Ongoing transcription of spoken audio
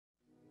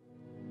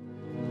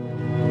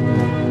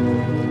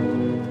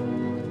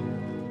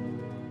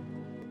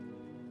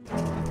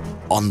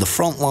On the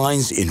front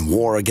lines in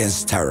war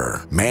against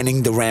terror,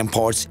 manning the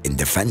ramparts in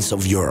defense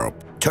of Europe,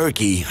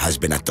 Turkey has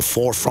been at the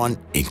forefront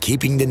in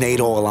keeping the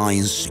NATO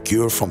alliance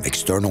secure from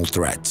external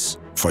threats.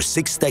 For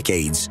 6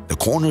 decades, the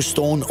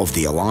cornerstone of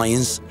the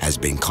alliance has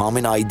been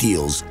common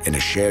ideals and a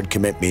shared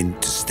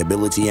commitment to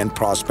stability and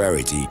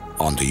prosperity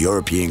on the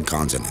European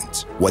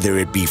continent. Whether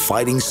it be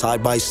fighting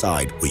side by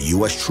side with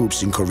US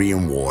troops in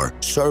Korean War,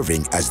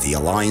 serving as the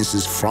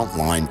alliance's front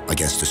line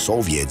against the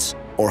Soviets,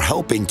 or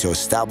helping to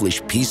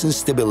establish peace and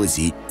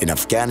stability in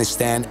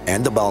Afghanistan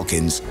and the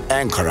Balkans,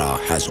 Ankara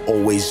has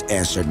always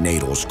answered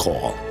NATO's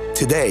call.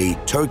 Today,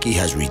 Turkey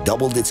has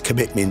redoubled its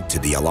commitment to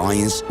the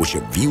alliance, which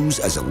it views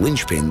as a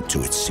linchpin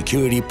to its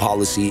security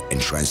policy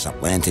and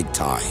transatlantic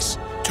ties.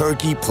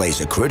 Turkey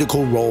plays a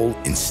critical role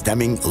in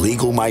stemming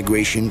illegal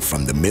migration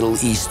from the Middle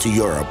East to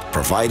Europe,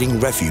 providing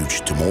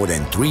refuge to more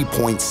than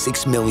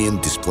 3.6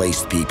 million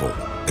displaced people.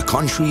 The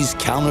country's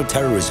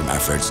counter-terrorism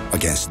efforts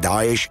against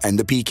Daesh and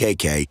the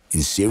PKK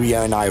in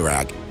Syria and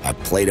Iraq have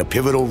played a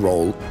pivotal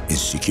role in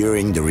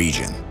securing the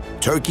region.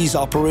 Turkey's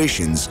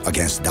operations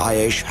against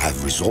Daesh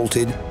have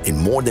resulted in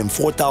more than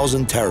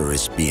 4,000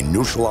 terrorists being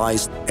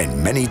neutralized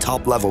and many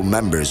top-level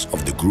members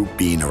of the group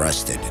being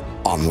arrested.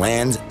 On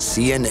land,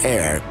 sea, and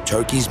air,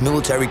 Turkey's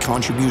military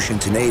contribution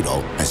to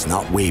NATO has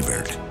not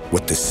wavered.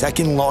 With the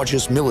second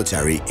largest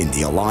military in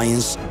the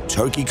alliance,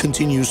 Turkey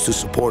continues to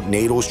support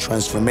NATO's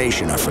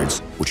transformation efforts,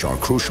 which are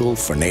crucial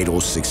for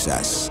NATO's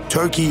success.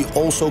 Turkey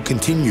also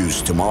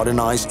continues to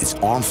modernize its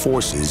armed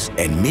forces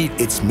and meet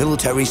its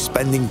military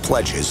spending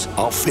pledges,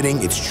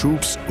 outfitting its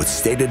troops with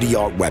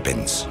state-of-the-art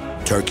weapons.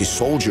 Turkish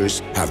soldiers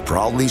have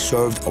proudly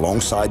served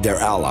alongside their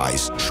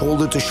allies,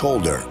 shoulder to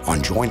shoulder,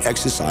 on joint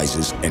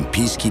exercises and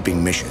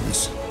peacekeeping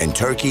missions. And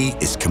Turkey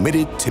is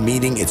committed to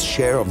meeting its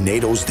share of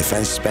NATO's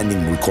defense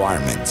spending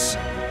requirements.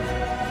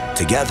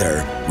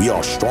 Together, we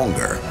are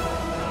stronger.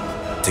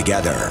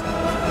 Together,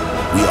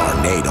 we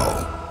are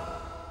NATO.